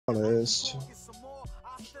honest.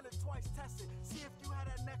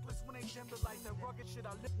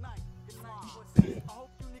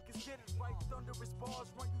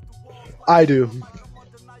 I do.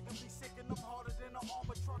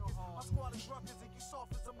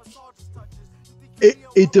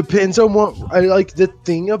 It depends on what I like. The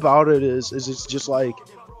thing about it is it's just like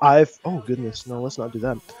oh goodness, no, let's not do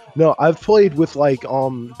that. No, I've played with like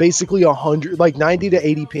basically 100, like 90 to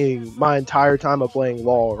 80 ping my entire time of playing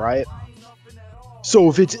LoL, right? So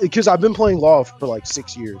if it's because I've been playing LoL for like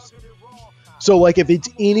 6 years, so like if it's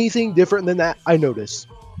anything different than that, I notice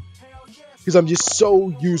because I'm just so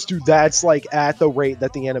used to that's like at the rate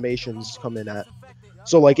that the animations come in at.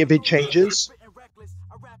 So like if it changes.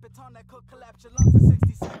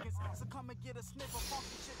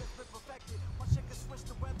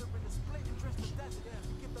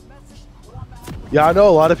 Yeah, I know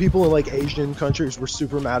a lot of people in like Asian countries were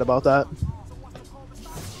super mad about that.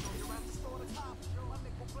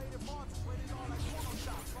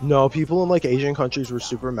 No, people in like Asian countries were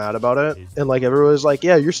super mad about it, and like everyone was like,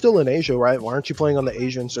 "Yeah, you're still in Asia, right? Why aren't you playing on the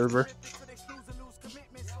Asian server?"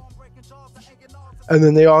 And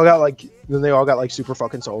then they all got like super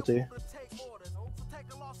fucking salty.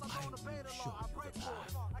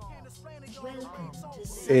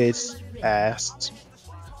 It's ass.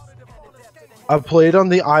 I've played on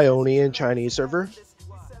the Ionian Chinese server.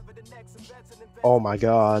 Oh my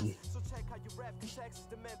god.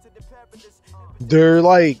 They're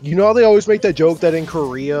like, you know how they always make that joke that in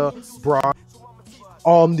Korea,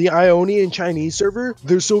 the Ionian Chinese server,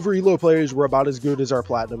 their silver elo players were about as good as our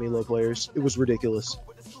platinum elo players. It was ridiculous.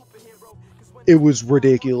 It was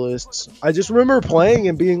ridiculous. I just remember playing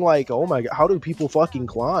and being like, oh my god, how do people fucking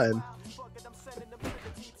climb?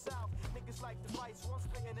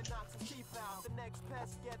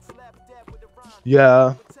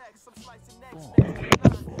 Yeah.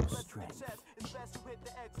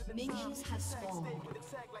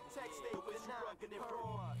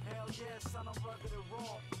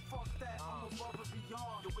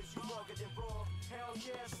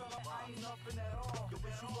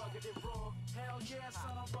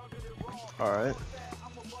 All right.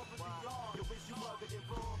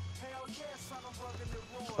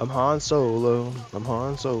 I'm Han Solo. I'm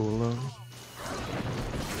Han Solo.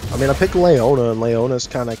 I mean, I picked Leona, and Leona's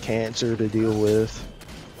kind of cancer to deal with.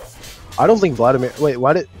 I don't think Vladimir. Wait,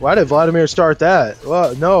 why did Vladimir start that?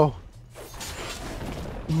 Well, no.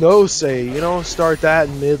 No, say you don't start that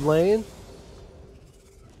in mid lane.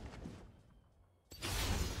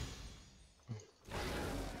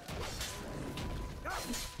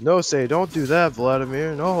 No, say don't do that,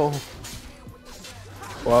 Vladimir. No.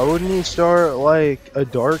 Why wouldn't he start like a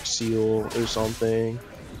Dark Seal or something?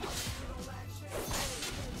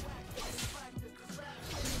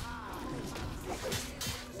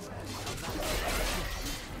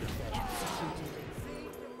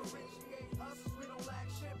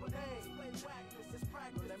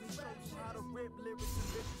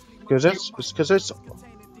 Because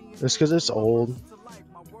it's old.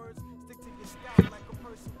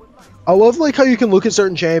 I love like how you can look at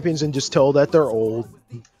certain champions and just tell that they're old.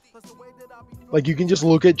 Like you can just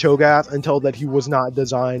look at Cho'Gath and tell that he was not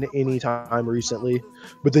designed anytime recently,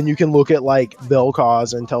 but then you can look at like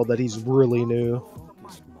Vel'Koz and tell that he's really new.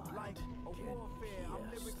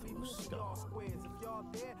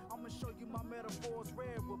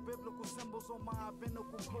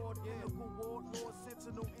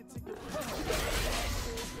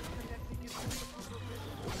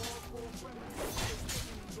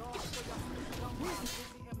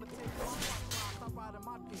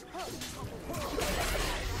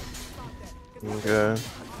 Okay.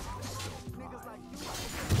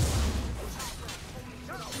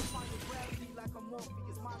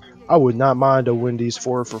 I would not mind a Wendy's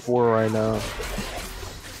 4 for 4 right now.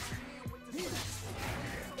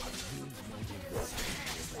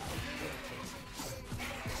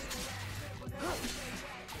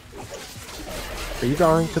 Are you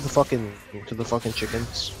going to the fucking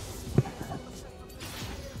chickens?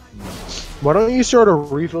 Why don't you start a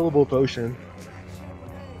refillable potion?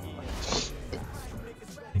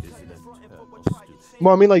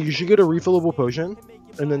 Well, I mean, like, you should get a refillable potion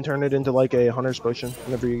and then turn it into like a hunter's potion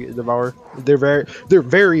whenever you devour. They're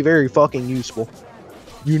very, very fucking useful.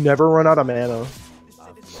 You never run out of mana.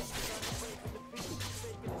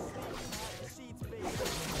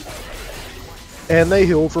 And they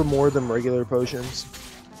heal for more than regular potions.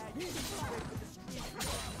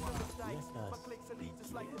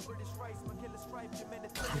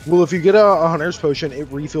 Well, if you get a hunter's potion, it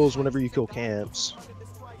refills whenever you kill camps.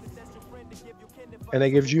 And it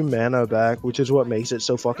gives you mana back, which is what makes it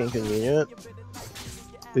so fucking convenient.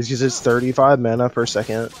 It's because it's 35 mana per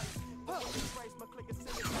second.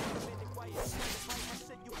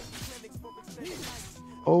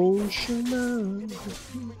 Ocean.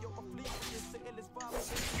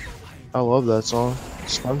 I love that song.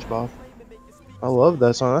 SpongeBob. I love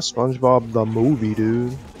that song. That's SpongeBob the movie,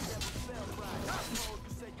 dude.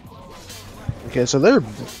 Okay, so they're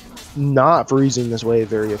not freezing this wave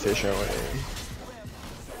very efficiently.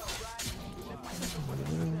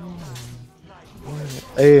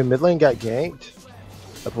 Hey, mid lane got ganked.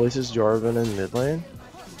 That places Jarvan in mid lane.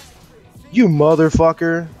 You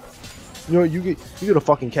motherfucker! You know what, you get a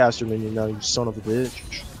fucking caster minion now, you son of a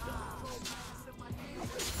bitch.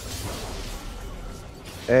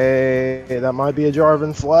 Hey, that might be a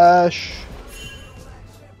Jarvan flash.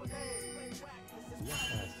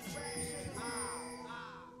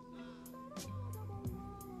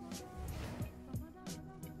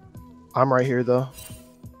 I'm right here though.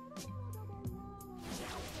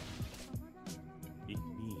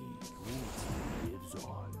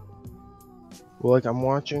 Well, like I'm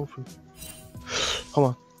watching from. Hold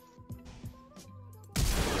on.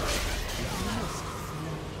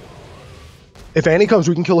 If Annie comes,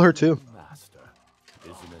 we can kill her too. Master is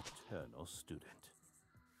an eternal student.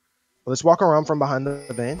 Let's walk around from behind the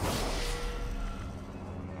Vayne.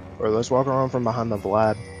 Or let's walk around from behind the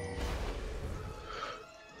Vlad.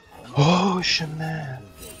 Oh, Shaman.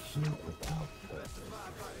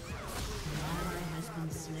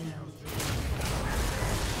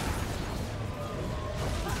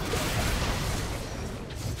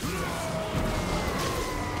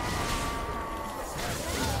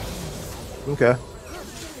 Okay.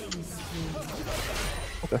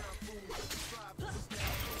 Okay.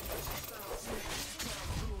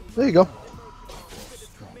 There you go.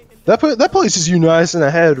 That places you nice in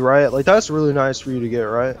the head, right? Like that's really nice for you to get,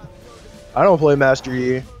 right? I don't play Master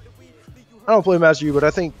Yi. I don't play Master Yi, but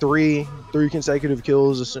I think three consecutive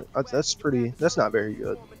kills. That's not very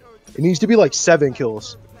good. It needs to be like 7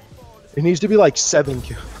 kills. It needs to be like 7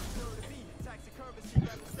 kills.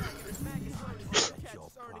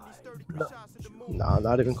 Nah,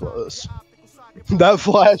 not even close. That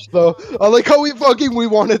flash though. I like how we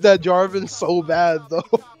wanted that Jarvan so bad though.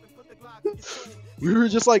 We were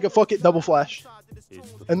just like a fucking double flash.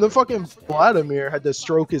 And then fucking Vladimir had to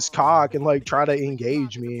stroke his cock and like try to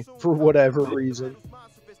engage me for whatever reason.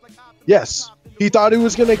 Yes, he thought he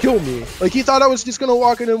was gonna kill me. Like he thought I was just gonna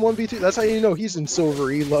walk in 1v2. That's how you know he's in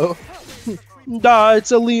silver elo. Nah,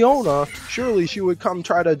 it's a Leona. Surely she would come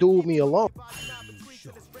try to duel me alone.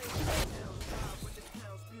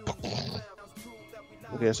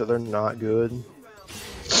 Okay, so they're not good.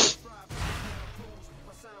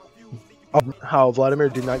 How Vladimir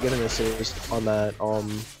did not get an assist on that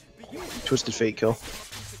Twisted Fate kill.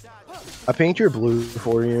 I pinged your blue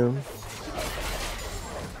for you.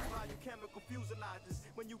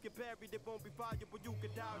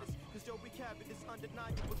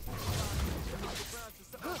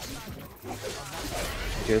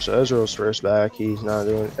 Okay, so Ezreal's first back. He's not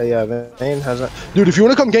doing. Yeah, Vayne hasn't. Dude, if you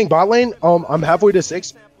want to come gank bot lane, I'm halfway to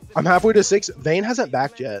 6. I'm halfway to 6. Vayne hasn't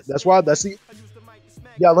backed yet. That's why. That's the.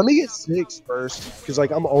 Yeah, let me get 6 first, because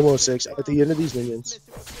like I'm almost 6 at the end of these minions.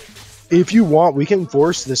 If you want, we can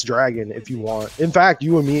force this dragon. If you want, in fact,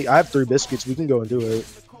 you and me, I have 3 biscuits. We can go and do it,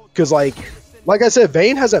 because like I said,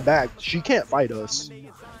 Vayne hasn't backed. She can't fight us.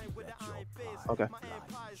 Okay.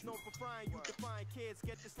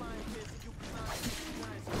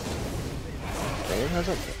 Vayne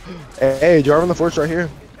hasn't. Hey, Jarvan the Force right here.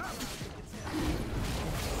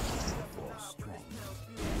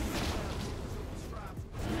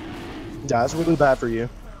 That's really bad for you.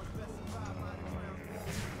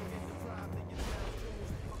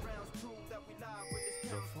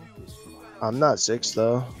 I'm not 6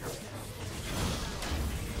 though.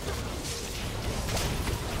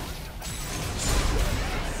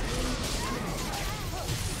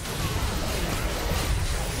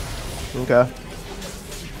 Okay.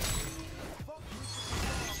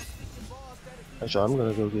 Actually, I'm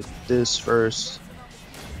gonna go get this first.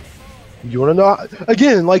 You wanna know?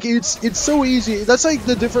 Again, like it's so easy. That's like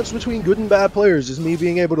the difference between good and bad players is me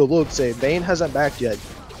being able to look, say, Vayne hasn't backed yet.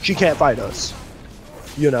 She can't fight us.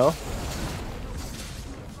 You know?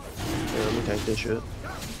 Here, let me tank this shit.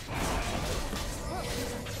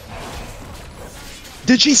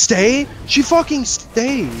 Did she stay? She fucking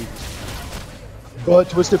stayed.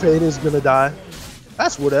 But Twisted Fate is gonna die.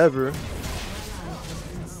 That's whatever.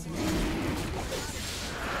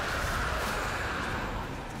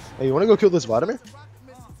 Hey, you wanna go kill this Vladimir?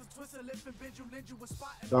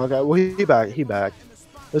 Okay, well he backed.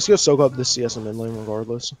 Let's go soak up this CS in mid lane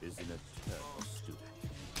regardless.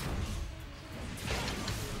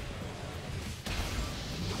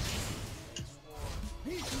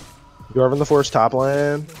 Dwarven the Force top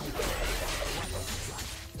lane.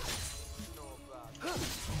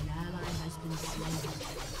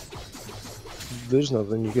 There's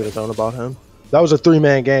nothing you could have done about him. That was a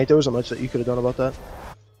 3-man gank. There wasn't much that you could have done about that.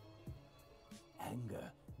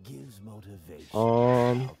 Anger gives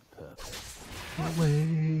motivation.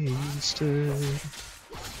 Wasted.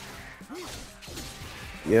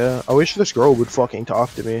 Yeah, I wish this girl would fucking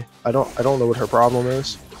talk to me. I don't know what her problem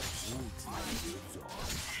is.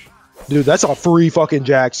 Dude, that's a free fucking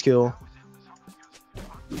Jax kill.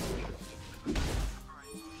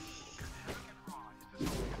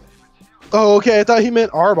 Oh, okay, I thought he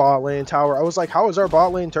meant our bot lane tower. I was like, how is our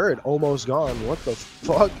bot lane turret almost gone? What the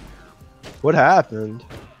fuck? What happened?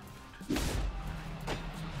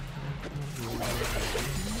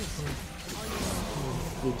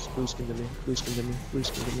 Please continue. Please continue. Please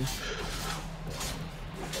continue.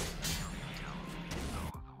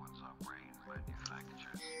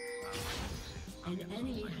 An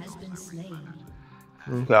enemy has been slain.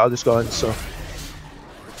 Okay, I'll just go ahead and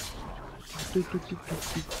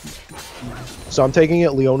so I'm taking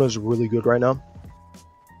it. Leona's really good right now.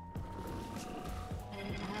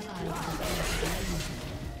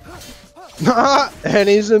 And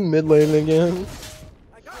he's in mid lane again.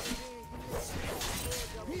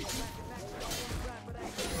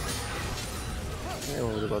 I ain't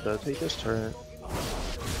worried about that. Take this turret.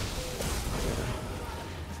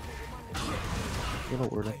 Get a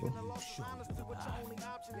word up.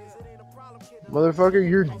 Motherfucker,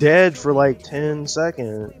 you're dead for like 10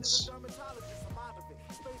 seconds.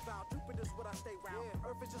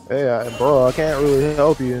 Hey, bro, I can't really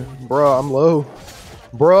help you. Bro, I'm low.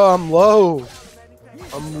 Bro, I'm low.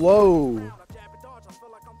 I'm low.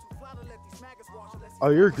 Oh,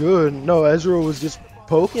 you're good. No, Ezra was just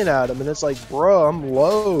poking at him, and it's like, bro, I'm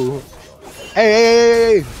low. Hey, hey,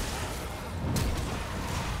 hey, hey.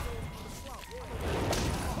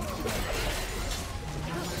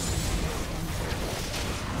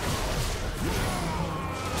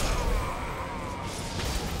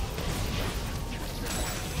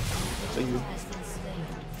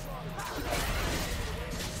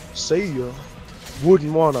 See ya.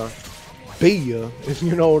 Wouldn't wanna be ya, if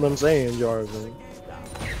you know what I'm saying, Jarvan.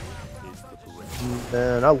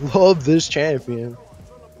 Man, I love this champion.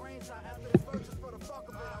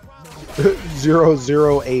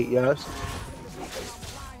 008, yes.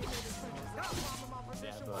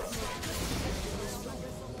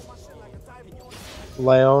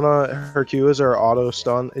 Leona, her Q is her auto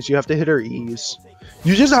stun. Is you have to hit her E's.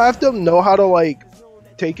 You just have to know how to like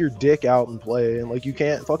take your dick out and play, and like you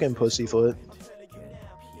can't fucking pussyfoot.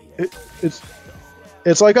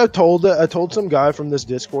 It's like I told some guy from this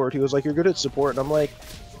Discord. He was like, "You're good at support," and I'm like,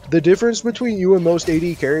 the difference between you and most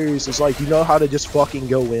AD carries is like you know how to just fucking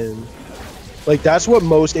go in. Like that's what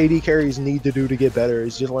most AD carries need to do to get better,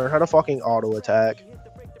 is just learn how to fucking auto attack.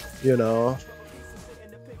 You know.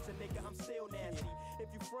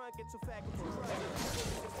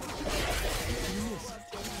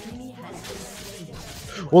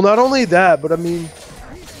 Well, not only that, but I mean,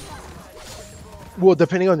 well,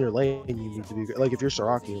 depending on your lane, you need to be like if you're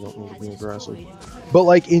Soraka, you don't need to be aggressive. But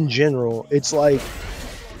like in general, it's like,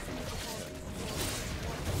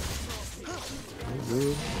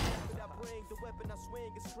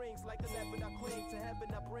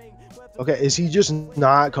 okay, is he just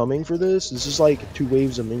not coming for this? This is like 2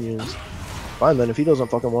 waves of minions. Fine then, if he doesn't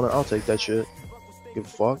fucking want it, I'll take that shit. Give a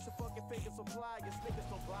fuck.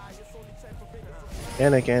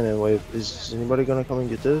 Cannon, wait, is anybody gonna come and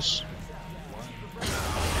get this?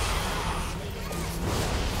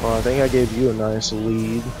 Well, I think I gave you a nice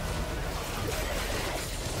lead.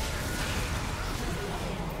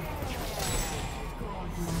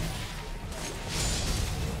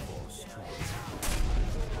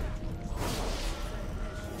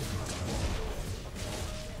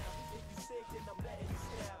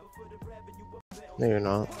 No, you're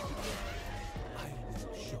not.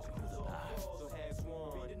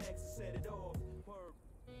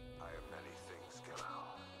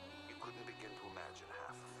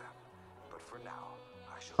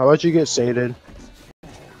 How about you get sated?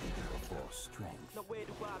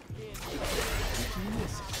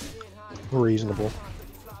 Reasonable.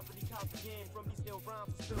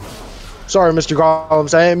 Sorry, Mr.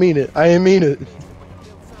 Gollums, I didn't mean it. I didn't mean it.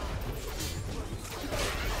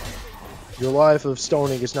 Your life of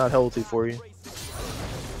stoning is not healthy for you.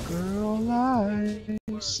 Girl, I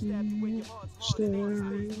see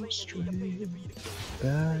staring straight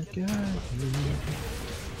back at me.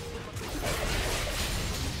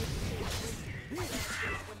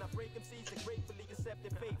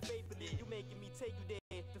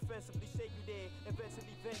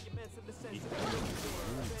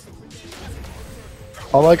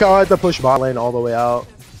 I like how I had to push bot lane all the way out.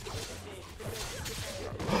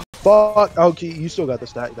 Fuck. Okay, you still got the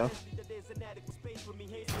stack though.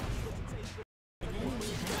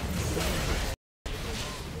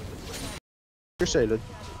 You're sated.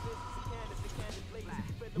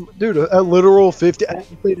 Dude, a literal 50. I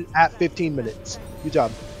completed at 15 minutes. Good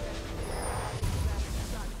job.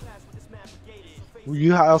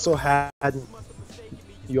 You also hadn't.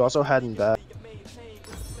 You also hadn't that.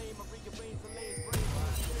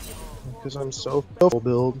 Because I'm so full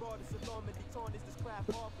build.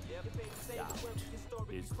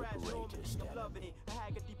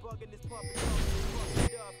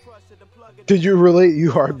 Did you relate?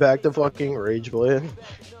 You are back to fucking Rage Blade.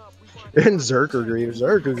 And Zerker Greaves.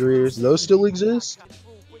 Zerker Greaves, those still exist?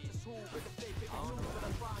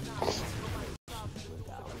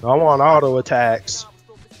 I want auto attacks,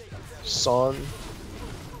 son.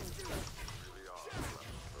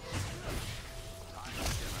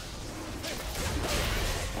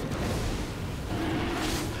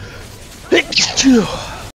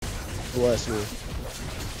 Bless me.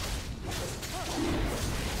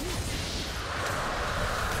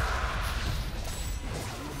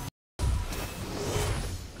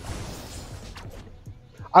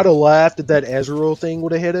 I'd have laughed if that Ezreal thing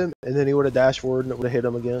would have hit him, and then he would have dashed forward and it would have hit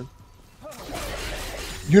him again.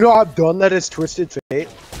 You know, I've done that as Twisted Fate.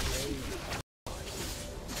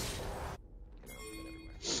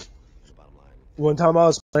 One time I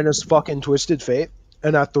was playing as fucking Twisted Fate,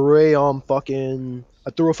 and I threw a fucking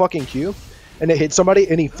Q, and it hit somebody,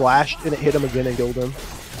 and he flashed, and it hit him again and killed him.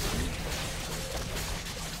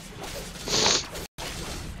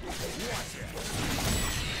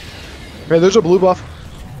 Hey, there's a blue buff.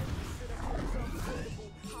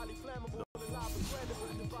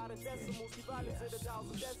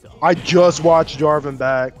 I just watched Jarvan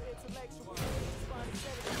back.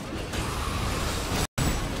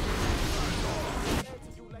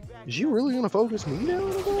 Is you really gonna focus me now?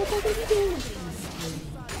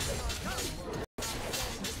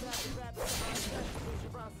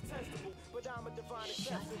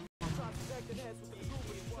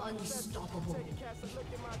 Unstoppable.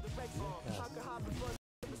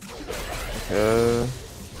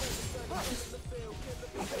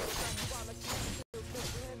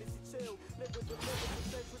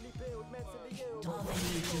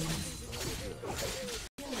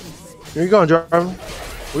 Where you going, Jarvan?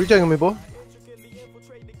 Where you taking me, boy?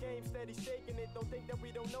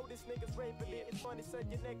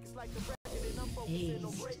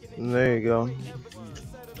 There you go.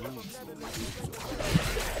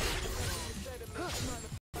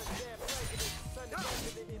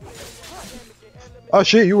 Oh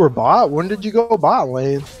shit, you were bot? When did you go bot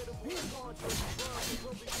lane?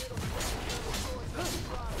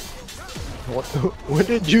 When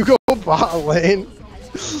did you go bot lane?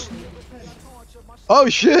 Oh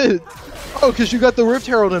shit! Oh, cause you got the Rift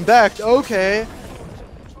Herald and backed. Okay.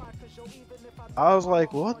 I was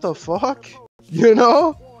like, what the fuck? You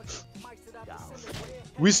know?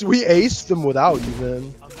 We aced them without you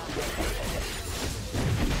then.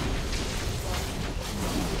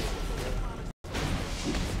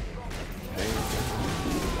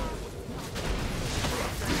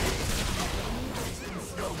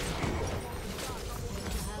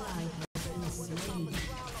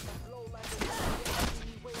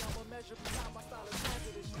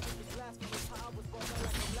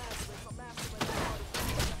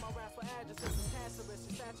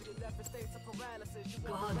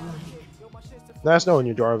 That's knowing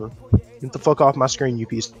you, Jarvan. Get the fuck off my screen, you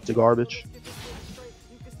piece of garbage.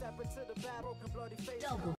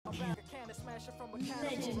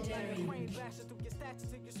 Legendary.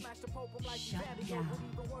 Shut down.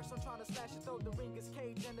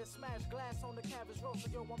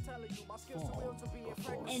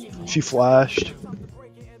 She flashed.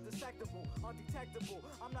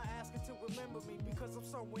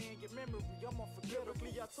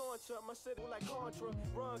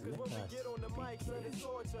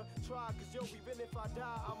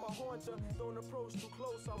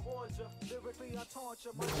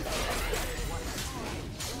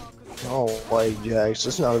 Oh, like Jax,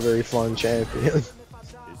 that's not a very fun champion.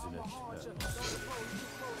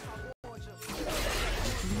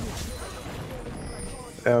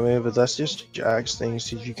 I mean, but that's just Jax things,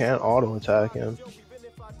 because you can't auto attack him.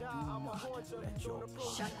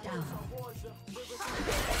 Shut down.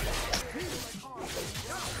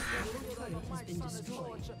 Has been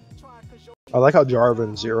destroyed. I like how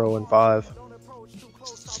Jarvan's 0 and 5.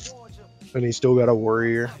 And he's still got a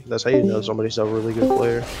warrior. That's how you know somebody's a really good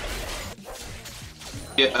player.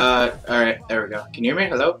 Alright, there we go. Can you hear me?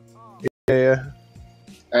 Hello? Yeah,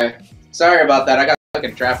 Alright. Sorry about that, I got stuck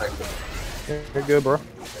in traffic. you're good, bro.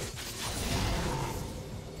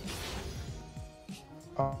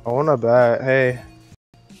 I wanna bet. Hey,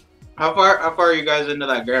 How far are you guys into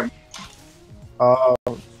that game?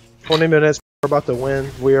 20 minutes. We're about to win.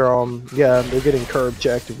 We're yeah, they're getting curb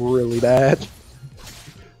checked really bad.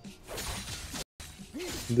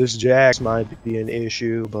 This Jax might be an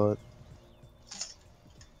issue, but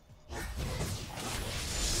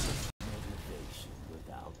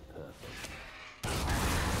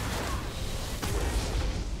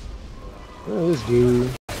this dude.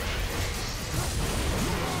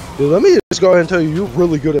 Dude, let me just go ahead and tell you, you're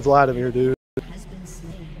really good at Vladimir, dude. Has been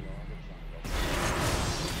slain.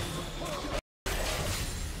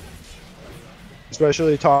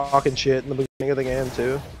 Especially talking shit in the beginning of the game,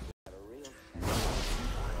 too.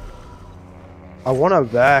 I want to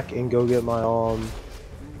back and go get my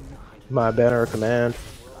my banner of command.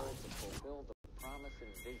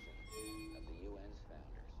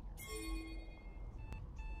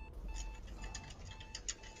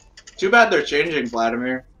 Too bad they're changing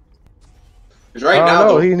Vladimir. Because right I now, don't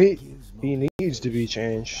know, though, he needs to be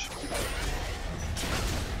changed.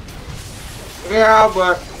 yeah,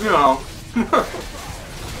 but you know,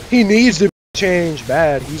 He needs to be changed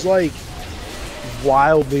bad. He's like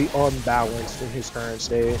wildly unbalanced in his current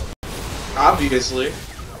state. obviously,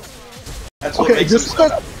 that's what Okay, makes him this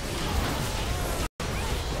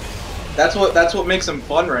so, that's what makes him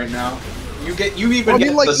fun right now. You even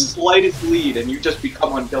get like, the slightest lead and you just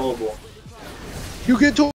become unkillable. you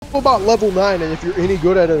get to about level 9, and if you're any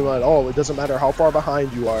good at it at all, it doesn't matter how far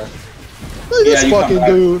behind you are. Look at Yeah, this you come fucking back.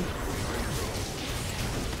 dude.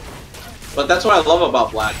 But that's what I love about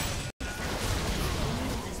Vlad.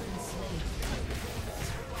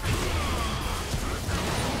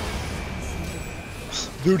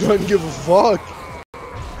 Dude doesn't give a fuck.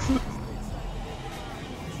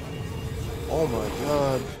 Oh my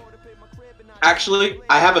god. Actually,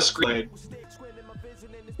 I have a screen.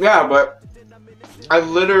 Yeah, but I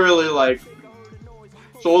literally like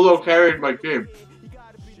solo carried my game.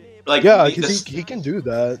 Like Yeah, the- because he can do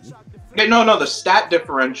that. no, the stat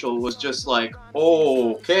differential was just like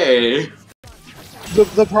okay.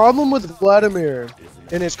 The problem with Vladimir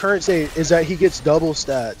in his current state is that he gets double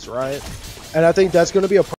stats, right? And I think that's going to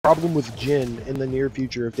be a problem with Jhin in the near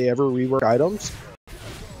future if they ever rework items.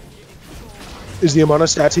 Is the amount of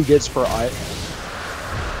stats he gets per item.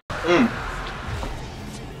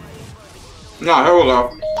 No, here we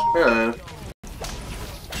go. Here.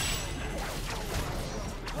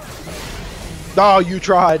 Oh, you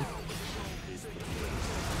tried.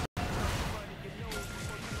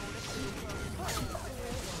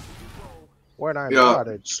 When I'm Yeah. not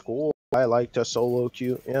at school, I like to solo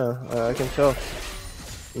queue. Yeah, I can tell.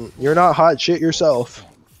 You're not hot shit yourself.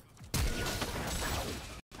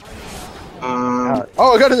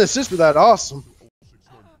 Oh, I got an assist for that. Awesome.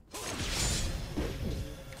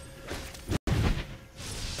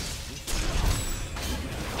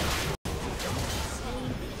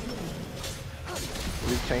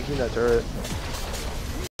 You're tanking that turret.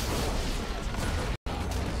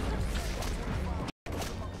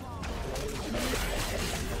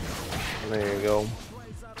 There you go.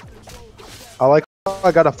 I like how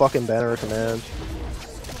I got a fucking banner of command.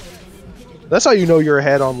 That's how you know you're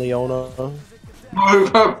ahead on Leona. I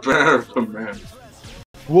got better command.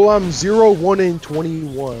 Well, I'm 0-1 in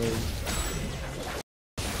 21.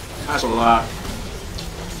 That's a lot.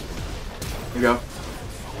 Here you go.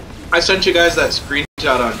 I sent you guys that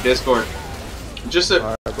screenshot on Discord. Just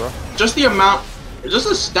Alright, bro. just the amount, just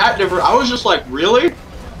the stat difference. I was just like, really?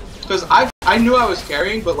 Because I knew I was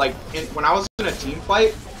carrying, but like when I was in a team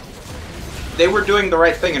fight, they were doing the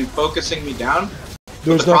right thing and focusing me down.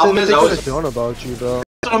 There's the nothing problem that is they I could was- have done about you, bro.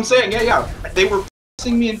 That's what I'm saying. Yeah. They were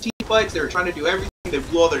focusing me in team fights. They were trying to do everything. They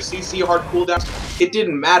blew all their CC hard cooldowns. It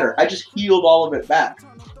didn't matter. I just healed all of it back.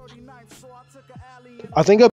 I think a